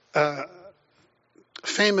A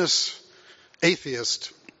famous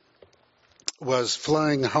atheist was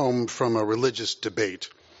flying home from a religious debate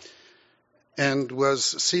and was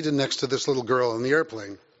seated next to this little girl in the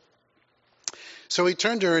airplane. So he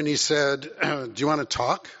turned to her and he said, "Do you want to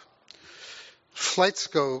talk? Flights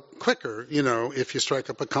go quicker, if you strike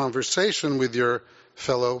up a conversation with your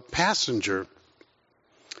fellow passenger."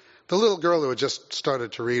 The little girl who had just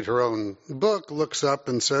started to read her own book looks up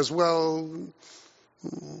and says, "Well,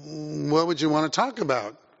 what would you want to talk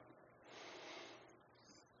about?"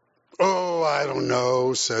 "Oh, I don't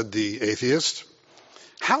know," said the atheist.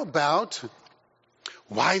 "How about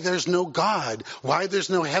why there's no God, why there's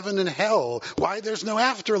no heaven and hell, why there's no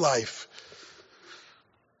afterlife?"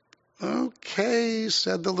 "Okay,"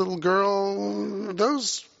 said the little girl,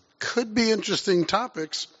 "those could be interesting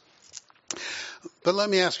topics. But let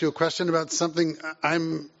me ask you a question about something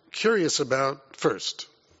I'm curious about first."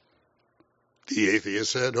 The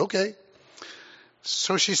atheist said, "Okay."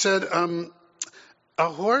 So she said, "A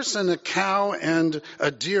horse and a cow and a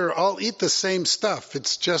deer all eat the same stuff.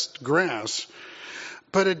 It's just grass.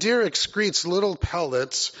 But a deer excretes little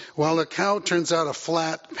pellets, while a cow turns out a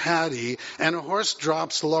flat patty, and a horse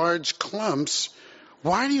drops large clumps.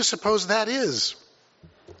 Why do you suppose that is?"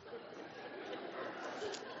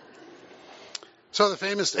 So the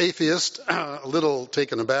famous atheist, a little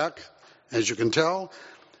taken aback, as you can tell,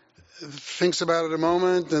 thinks about it a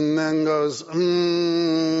moment and then goes,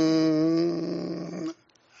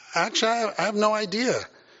 "Actually, I have no idea."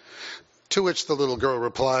 To which the little girl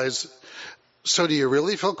replies, "So do you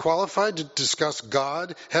really feel qualified to discuss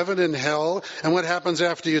God, heaven and hell, and what happens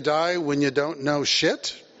after you die when you don't know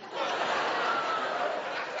shit?"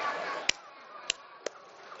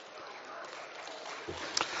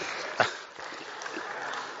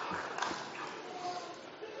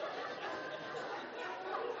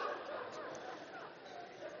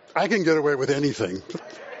 I can get away with anything.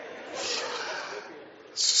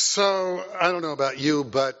 So I don't know about you,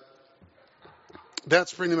 but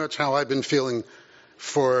that's pretty much how I've been feeling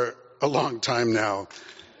for a long time now,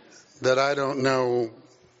 that I don't know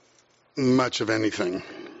much of anything.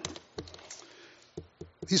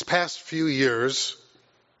 These past few years,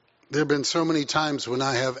 there have been so many times when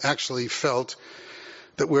I have actually felt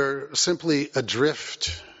that we're simply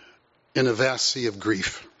adrift in a vast sea of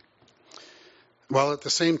grief, while at the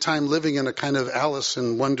same time living in a kind of Alice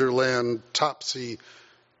in Wonderland,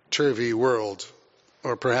 topsy-turvy world.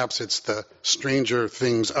 Or perhaps it's the Stranger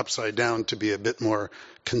Things upside down to be a bit more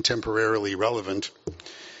contemporarily relevant.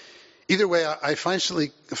 Either way, I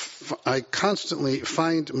constantly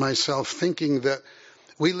find myself thinking that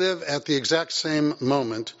we live at the exact same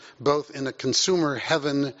moment, both in a consumer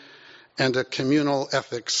heaven and a communal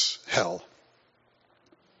ethics hell.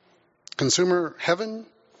 Consumer heaven?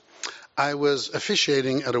 I was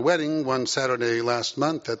officiating at a wedding one Saturday last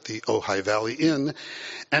month at the Ojai Valley Inn,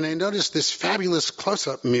 and I noticed this fabulous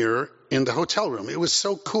close-up mirror in the hotel room. It was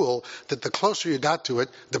so cool that the closer you got to it,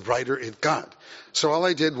 the brighter it got. So all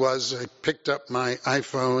I did was I picked up my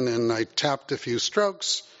iPhone and I tapped a few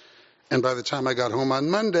strokes, and by the time I got home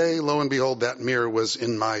on Monday, lo and behold, that mirror was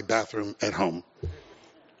in my bathroom at home.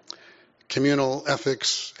 Communal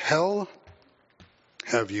ethics hell?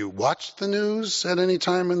 Have you watched the news at any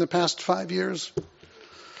time in the past 5 years?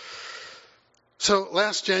 So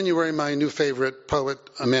last January, my new favorite poet,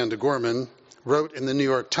 Amanda Gorman, wrote in the New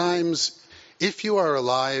York Times, "If you are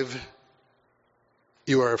alive,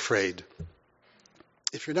 you are afraid.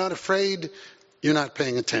 If you're not afraid, you're not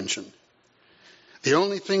paying attention. The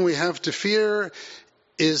only thing we have to fear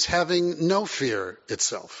is having no fear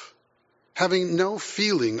itself, having no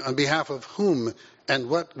feeling on behalf of whom and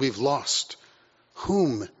what we've lost,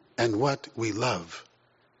 whom and what we love.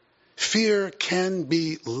 Fear can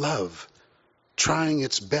be love, trying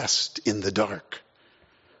its best in the dark.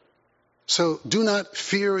 So do not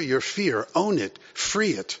fear your fear. Own it.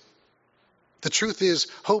 Free it. The truth is,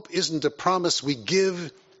 hope isn't a promise we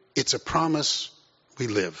give, it's a promise we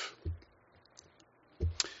live."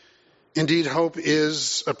 Indeed, hope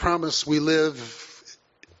is a promise we live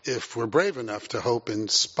if we're brave enough to hope in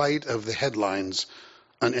spite of the headlines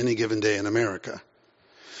on any given day in America.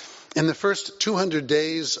 In the first 200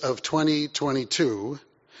 days of 2022,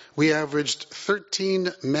 we averaged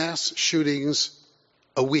 13 mass shootings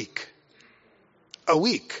a week. A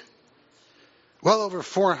week. Well over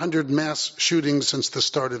 400 mass shootings since the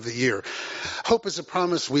start of the year. Hope is a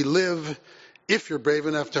promise we live if you're brave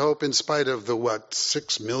enough to hope in spite of the,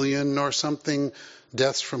 6 million or something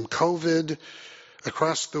deaths from COVID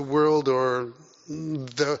across the world, or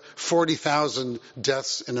the 40,000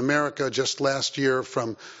 deaths in America just last year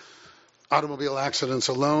from automobile accidents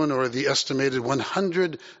alone, or the estimated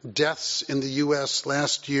 100 deaths in the U.S.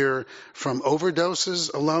 last year from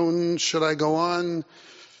overdoses alone. Should I go on?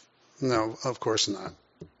 No, of course not.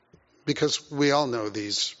 Because we all know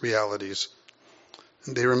these realities.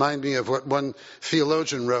 They remind me of what one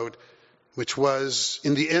theologian wrote, which was,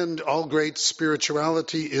 in the end, all great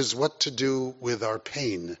spirituality is what to do with our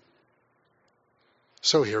pain.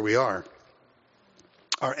 So here we are.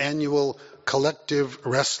 Our annual collective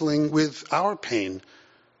wrestling with our pain,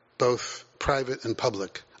 both private and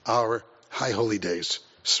public, our High Holy Days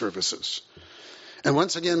services. And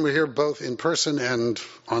once again, we're here both in person and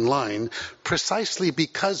online, precisely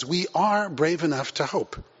because we are brave enough to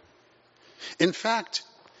hope. In fact,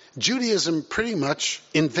 Judaism pretty much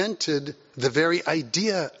invented the very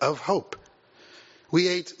idea of hope. We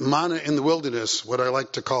ate manna in the wilderness. What I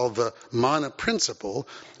like to call the manna principle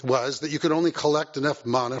was that you could only collect enough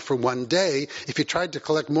manna for one day. If you tried to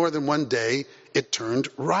collect more than one day, it turned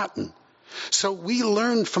rotten. So we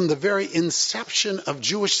learned from the very inception of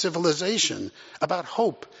Jewish civilization about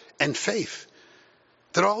hope and faith,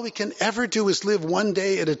 that all we can ever do is live one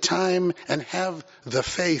day at a time and have the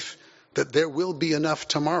faith that there will be enough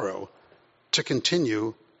tomorrow to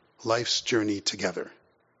continue life's journey together.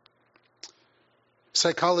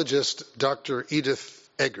 Psychologist Dr. Edith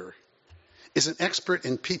Eger is an expert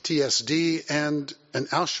in PTSD and an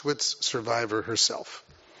Auschwitz survivor herself.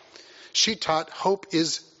 She taught hope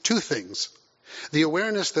is two things: the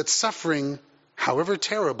awareness that suffering, however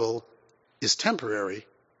terrible, is temporary,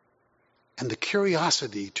 and the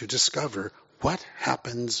curiosity to discover what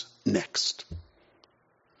happens next.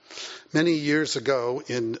 Many years ago,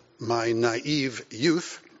 in my naive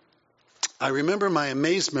youth, I remember my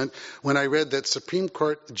amazement when I read that Supreme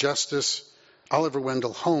Court Justice Oliver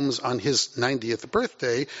Wendell Holmes, on his 90th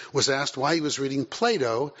birthday, was asked why he was reading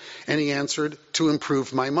Plato, and he answered, "To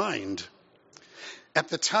improve my mind." At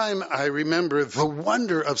the time, I remember the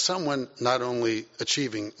wonder of someone not only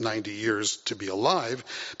achieving 90 years to be alive,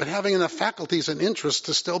 but having enough faculties and interests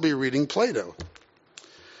to still be reading Plato.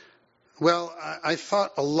 Well, I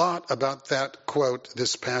thought a lot about that quote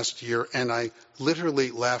this past year, and I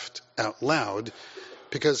literally laughed out loud,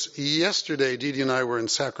 because yesterday Dee Dee and I were in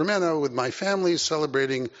Sacramento with my family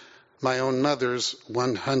celebrating my own mother's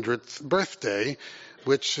 100th birthday,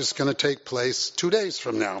 which is going to take place 2 days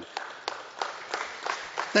from now.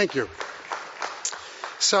 Thank you.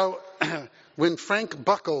 So when Frank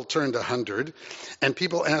Buckle turned 100 and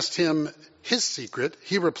people asked him his secret,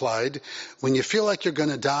 he replied, "When you feel like you're going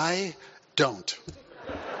to die, don't."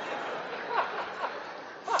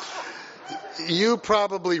 You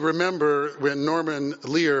probably remember when Norman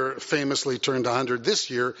Lear famously turned 100 this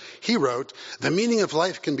year, he wrote, "The meaning of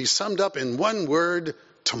life can be summed up in one word: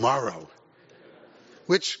 tomorrow,"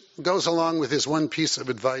 which goes along with his one piece of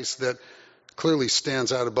advice that clearly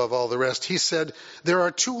stands out above all the rest. He said, "There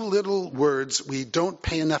are two little words we don't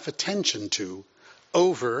pay enough attention to: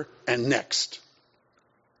 over and next."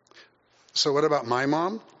 So what about my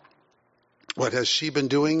mom? What has she been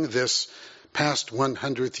doing this past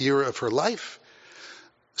 100th year of her life?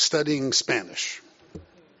 Studying Spanish.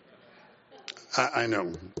 I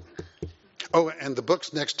know. Oh, and the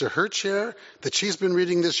books next to her chair that she's been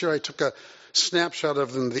reading this year, I took a snapshot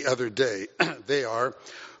of them the other day. They are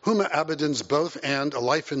Huma Abedin's Both and: A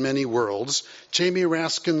Life in Many Worlds, Jamie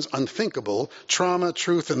Raskin's Unthinkable, Trauma,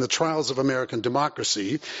 Truth, and the Trials of American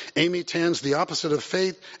Democracy, Amy Tan's The Opposite of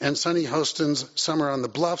Faith, and Sunny Hostin's Summer on the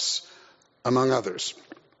Bluffs, among others.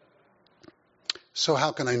 So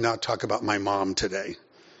how can I not talk about my mom today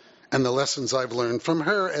and the lessons I've learned from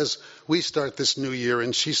her as we start this new year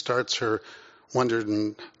and she starts her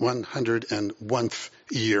 101th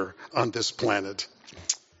year on this planet?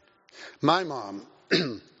 My mom,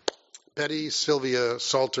 Betty Sylvia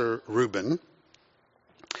Salter Rubin,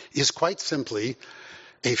 is quite simply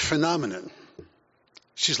a phenomenon.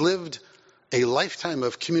 She's lived a lifetime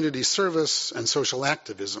of community service and social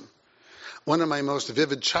activism. One of my most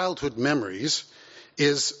vivid childhood memories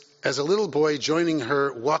is as a little boy joining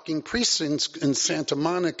her walking precincts in Santa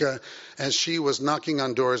Monica as she was knocking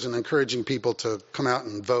on doors and encouraging people to come out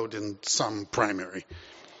and vote in some primary.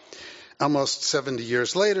 Almost 70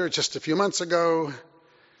 years later, just a few months ago,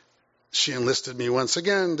 she enlisted me once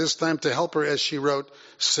again, this time to help her as she wrote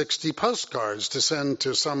 60 postcards to send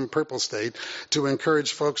to some purple state to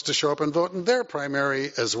encourage folks to show up and vote in their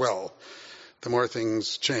primary as well. The more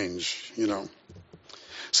things change, you know.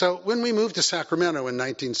 So when we moved to Sacramento in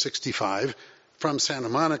 1965 from Santa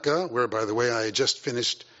Monica, where, by the way, I had just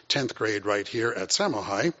finished 10th grade right here at Samo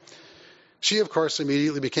High, She, of course,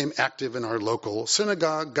 immediately became active in our local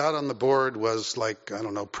synagogue, got on the board, was like, I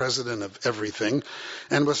don't know, president of everything,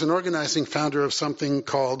 and was an organizing founder of something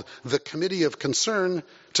called the Committee of Concern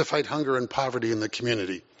to fight hunger and poverty in the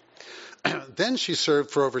community. Then she served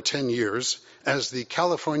for over 10 years as the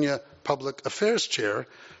California Public Affairs Chair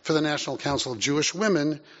for the National Council of Jewish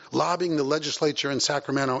Women, lobbying the legislature in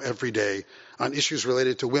Sacramento every day on issues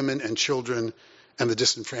related to women and children and the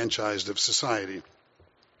disenfranchised of society.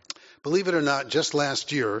 Believe it or not, just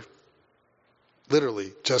last year,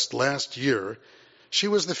 literally just last year, she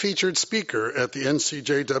was the featured speaker at the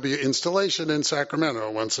NCJW installation in Sacramento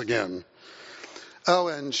once again. Oh,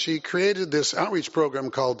 and she created this outreach program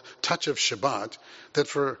called Touch of Shabbat that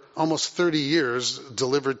for almost 30 years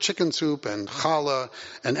delivered chicken soup and challah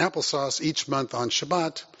and applesauce each month on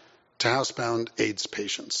Shabbat to housebound AIDS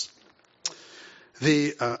patients.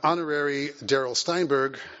 The honorary Darrell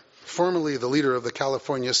Steinberg, formerly the leader of the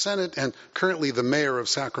California Senate and currently the mayor of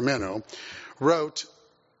Sacramento, wrote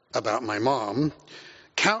about my mom,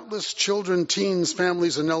 "Countless children, teens,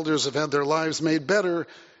 families, and elders have had their lives made better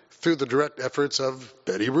through the direct efforts of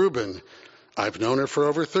Betty Rubin. I've known her for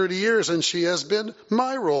over 30 years, and she has been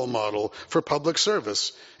my role model for public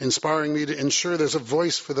service, inspiring me to ensure there's a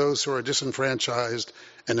voice for those who are disenfranchised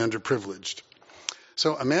and underprivileged."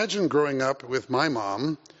 So imagine growing up with my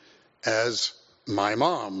mom as my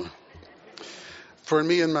mom. For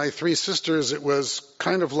me and my 3 sisters, it was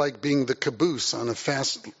kind of like being the caboose on a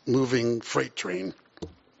fast-moving freight train.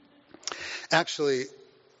 Actually,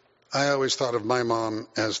 I always thought of my mom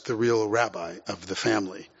as the real rabbi of the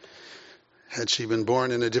family. Had she been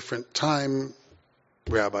born in a different time,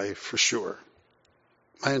 rabbi for sure.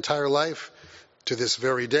 My entire life, to this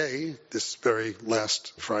very day, this very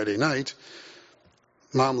last Friday night,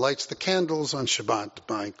 Mom lights the candles on Shabbat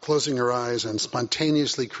by closing her eyes and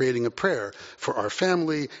spontaneously creating a prayer for our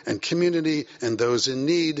family and community and those in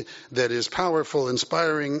need that is powerful,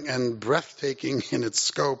 inspiring, and breathtaking in its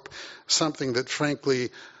scope, something that,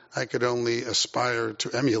 frankly, I could only aspire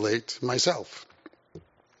to emulate myself.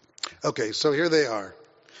 Okay, so here they are.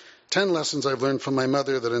 10 lessons I've learned from my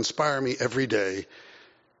mother that inspire me every day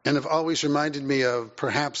and have always reminded me of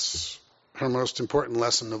perhaps her most important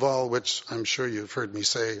lesson of all, which I'm sure you've heard me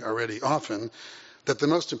say already often, that the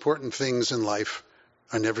most important things in life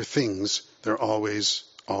are never things, they're always,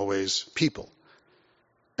 always people,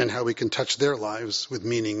 and how we can touch their lives with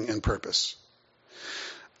meaning and purpose.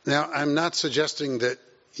 Now, I'm not suggesting that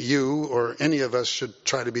you or any of us should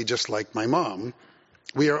try to be just like my mom.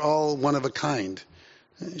 We are all one of a kind.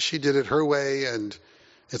 She did it her way, and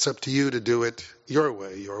it's up to you to do it your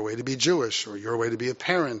way to be Jewish, or your way to be a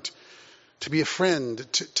parent, to be a friend,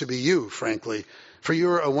 to be you, frankly. For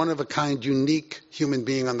you're a one-of-a-kind, unique human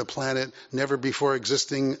being on the planet, never before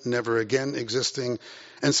existing, never again existing.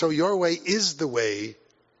 And so your way is the way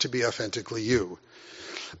to be authentically you.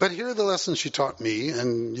 But here are the lessons she taught me,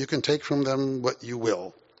 and you can take from them what you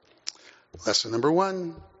will. Lesson number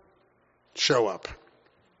 1, show up.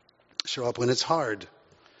 Show up when it's hard.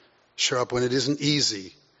 Show up when it isn't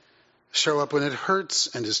easy. Show up when it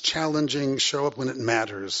hurts and is challenging. Show up when it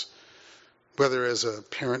matters. Whether as a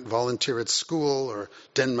parent volunteer at school or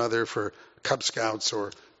den mother for Cub Scouts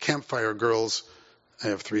or Campfire Girls, I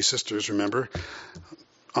have 3 sisters, remember,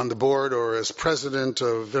 on the board, or as president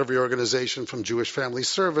of every organization from Jewish Family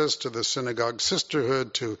Service to the Synagogue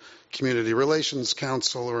Sisterhood to Community Relations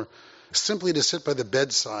Council, or simply to sit by the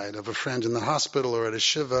bedside of a friend in the hospital or at a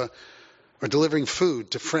shiva, or delivering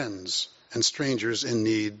food to friends and strangers in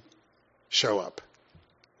need. Show up.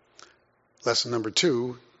 Lesson number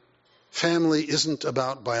 2, family isn't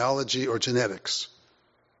about biology or genetics.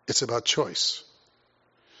 It's about choice.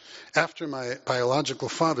 After my biological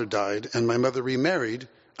father died and my mother remarried,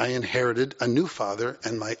 I inherited a new father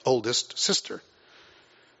and my oldest sister.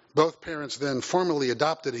 Both parents then formally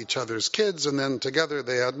adopted each other's kids, and then together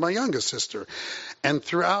they had my youngest sister. And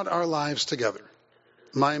throughout our lives together,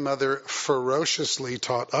 my mother ferociously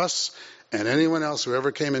taught us and anyone else who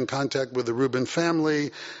ever came in contact with the Rubin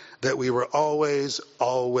family that we were always,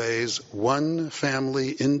 always one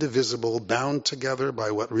family, indivisible, bound together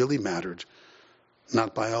by what really mattered.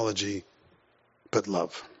 Not biology, but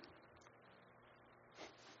love.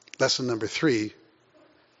 Lesson number 3,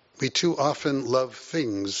 we too often love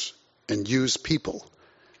things and use people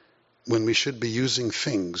when we should be using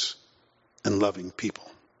things and loving people.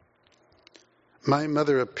 My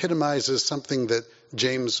mother epitomizes something that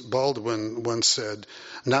James Baldwin once said,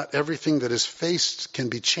 "Not everything that is faced can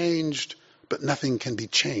be changed, but nothing can be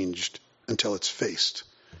changed until it's faced."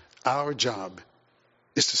 Our job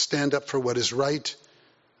is to stand up for what is right,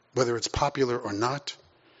 whether it's popular or not,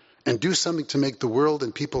 and do something to make the world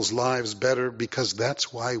and people's lives better, because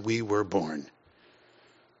that's why we were born.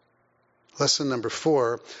 Lesson number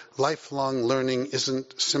 4, lifelong learning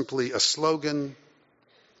isn't simply a slogan,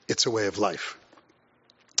 it's a way of life.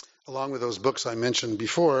 Along with those books I mentioned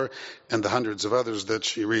before, and the hundreds of others that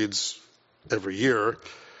she reads every year,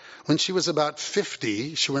 when she was about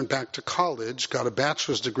 50, she went back to college, got a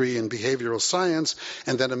bachelor's degree in behavioral science,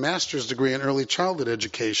 and then a master's degree in early childhood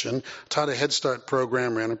education, taught a Head Start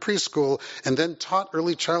program, ran a preschool, and then taught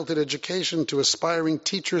early childhood education to aspiring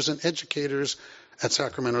teachers and educators at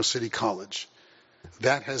Sacramento City College.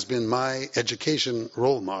 That has been my education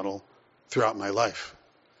role model throughout my life.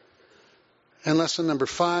 And lesson number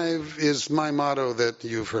 5 is my motto that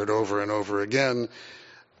you've heard over and over again.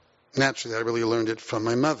 Naturally, I really learned it from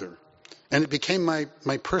my mother. And it became my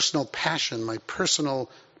personal passion, my personal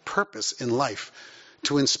purpose in life,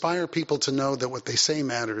 to inspire people to know that what they say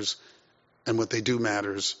matters, and what they do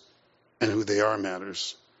matters, and who they are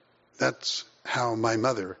matters. That's how my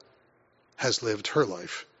mother has lived her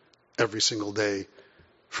life every single day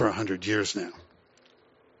for 100 years now.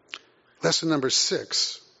 Lesson number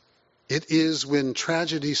 6, it is when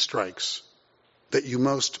tragedy strikes that you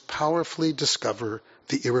most powerfully discover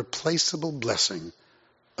the irreplaceable blessing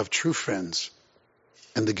of true friends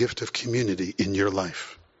and the gift of community in your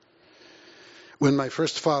life. When my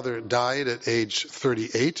first father died at age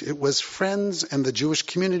 38, it was friends and the Jewish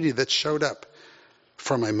community that showed up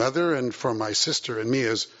for my mother and for my sister and me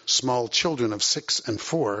as small children of 6 and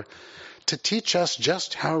 4 to teach us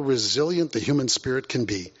just how resilient the human spirit can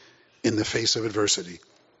be in the face of adversity.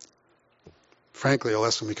 Frankly, a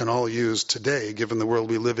lesson we can all use today, given the world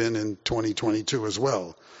we live in 2022 as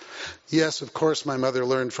well. Yes, of course, my mother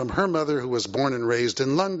learned from her mother, who was born and raised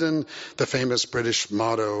in London, the famous British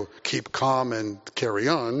motto, keep calm and carry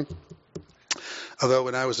on. Although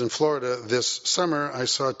when I was in Florida this summer, I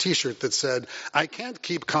saw a T-shirt that said, I can't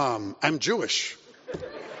keep calm, I'm Jewish.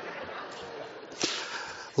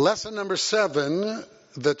 Lesson number 7,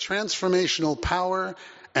 the transformational power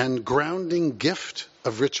and grounding gift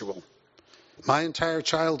of ritual. My entire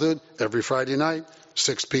childhood, every Friday night,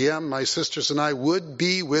 6 p.m., my sisters and I would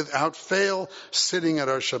be, without fail, sitting at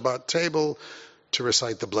our Shabbat table to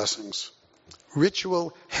recite the blessings.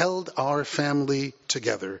 Ritual held our family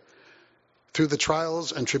together through the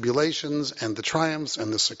trials and tribulations and the triumphs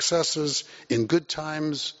and the successes, in good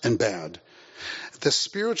times and bad. The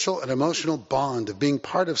spiritual and emotional bond of being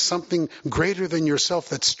part of something greater than yourself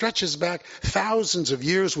that stretches back thousands of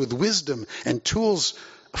years with wisdom and tools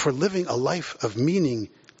for living a life of meaning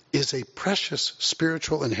is a precious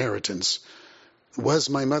spiritual inheritance. It was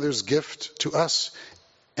my mother's gift to us,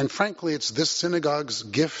 and frankly, it's this synagogue's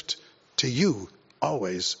gift to you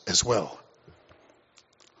always as well.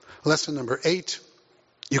 Lesson number 8,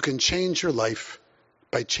 you can change your life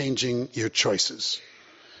by changing your choices.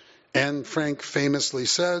 Anne Frank famously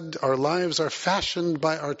said, our lives are fashioned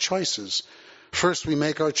by our choices. First we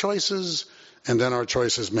make our choices, and then our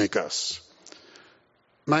choices make us.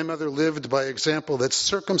 My mother lived by example that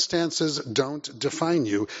circumstances don't define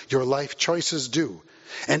you. Your life choices do.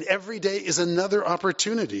 And every day is another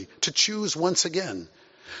opportunity to choose once again.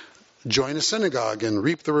 Join a synagogue and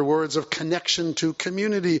reap the rewards of connection to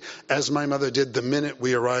community, as my mother did the minute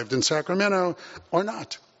we arrived in Sacramento, or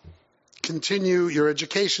not. Continue your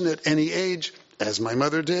education at any age, as my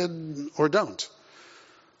mother did, or don't.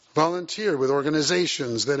 Volunteer with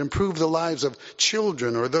organizations that improve the lives of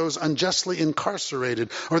children or those unjustly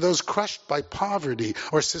incarcerated or those crushed by poverty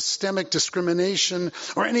or systemic discrimination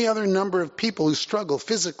or any other number of people who struggle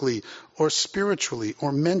physically or spiritually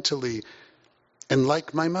or mentally. And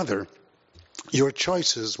like my mother, your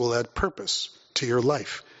choices will add purpose to your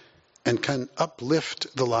life and can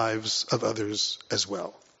uplift the lives of others as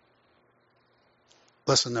well.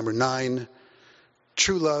 Lesson number 9.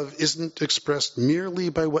 True love isn't expressed merely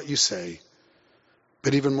by what you say,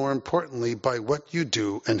 but even more importantly, by what you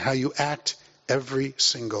do and how you act every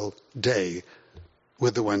single day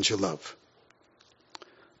with the ones you love.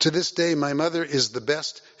 To this day, my mother is the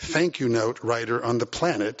best thank you note writer on the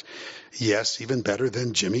planet. Yes, even better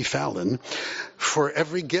than Jimmy Fallon. For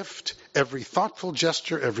every gift, every thoughtful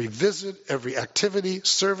gesture, every visit, every activity,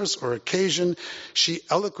 service, or occasion, she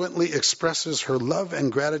eloquently expresses her love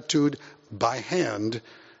and gratitude by hand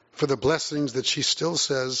for the blessings that she still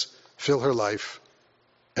says fill her life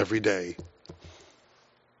every day.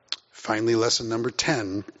 Finally, lesson number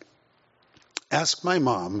 10. Ask my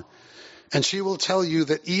mom, and she will tell you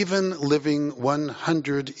that even living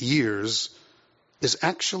 100 years is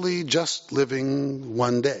actually just living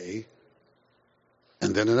one day,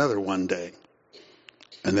 and then another one day,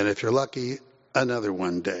 and then if you're lucky, another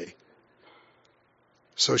one day.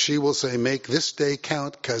 So she will say, make this day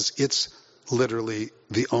count because it's literally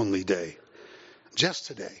the only day. Just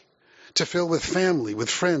today. To fill with family, with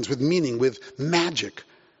friends, with meaning, with magic,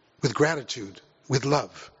 with gratitude, with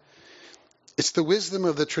love. It's the wisdom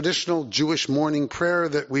of the traditional Jewish morning prayer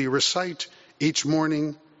that we recite each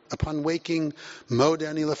morning upon waking.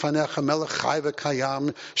 Modani lefanecha melech chai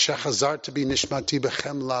v'kayam shechazarta bi nishmati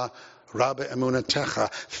b'chemla rabbe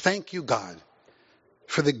emunatecha. Thank you, God,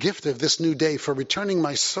 for the gift of this new day, for returning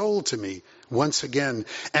my soul to me once again,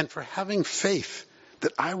 and for having faith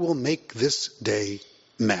that I will make this day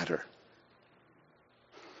matter.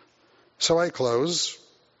 So I close,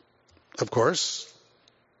 of course,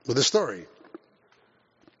 with a story.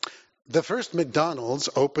 The first McDonald's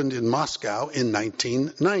opened in Moscow in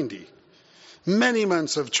 1990. Many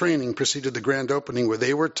months of training preceded the grand opening, where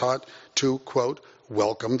they were taught to, quote,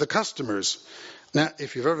 welcome the customers. Now,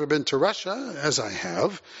 if you've ever been to Russia, as I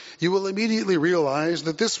have, you will immediately realize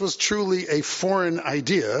that this was truly a foreign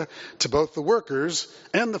idea to both the workers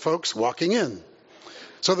and the folks walking in.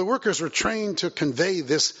 So the workers were trained to convey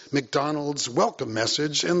this McDonald's welcome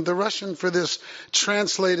message, and the Russian for this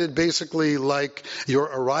translated basically like, your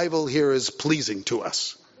arrival here is pleasing to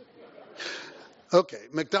us. Okay,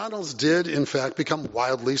 McDonald's did in fact become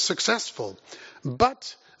wildly successful,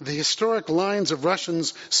 but the historic lines of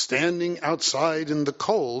Russians standing outside in the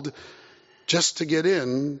cold just to get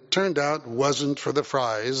in turned out wasn't for the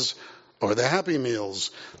fries or the Happy Meals.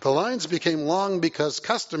 The lines became long because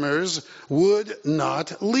customers would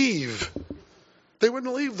not leave. They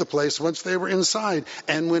wouldn't leave the place once they were inside.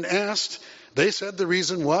 And when asked, they said the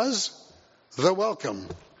reason was the welcome.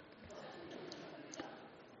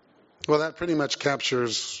 Well, that pretty much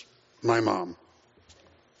captures my mom.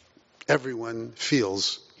 Everyone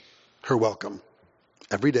feels her welcome.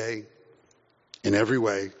 Every day, in every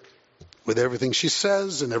way, with everything she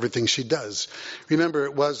says and everything she does. Remember,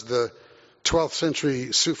 it was the 12th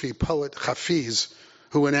century Sufi poet Hafiz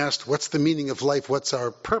who, when asked, what's the meaning of life, what's our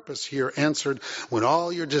purpose here, answered, when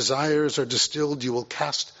all your desires are distilled, you will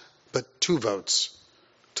cast but 2 votes,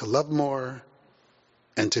 to love more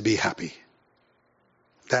and to be happy.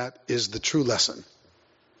 That is the true lesson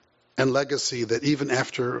and legacy that even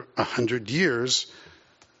after 100 years,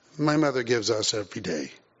 my mother gives us every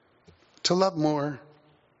day. To love more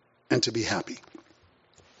and to be happy.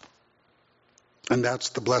 And that's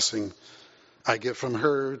the blessing I give from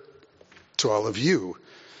her to all of you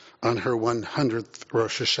on her 100th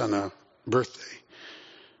Rosh Hashanah birthday.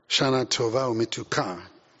 Shana Tova Umituka,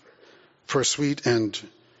 for a sweet and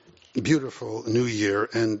beautiful new year.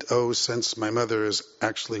 And since my mother is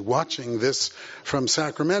actually watching this from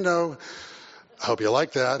Sacramento, I hope you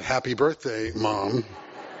like that. Happy birthday, Mom.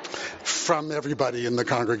 From everybody in the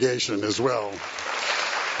congregation as well.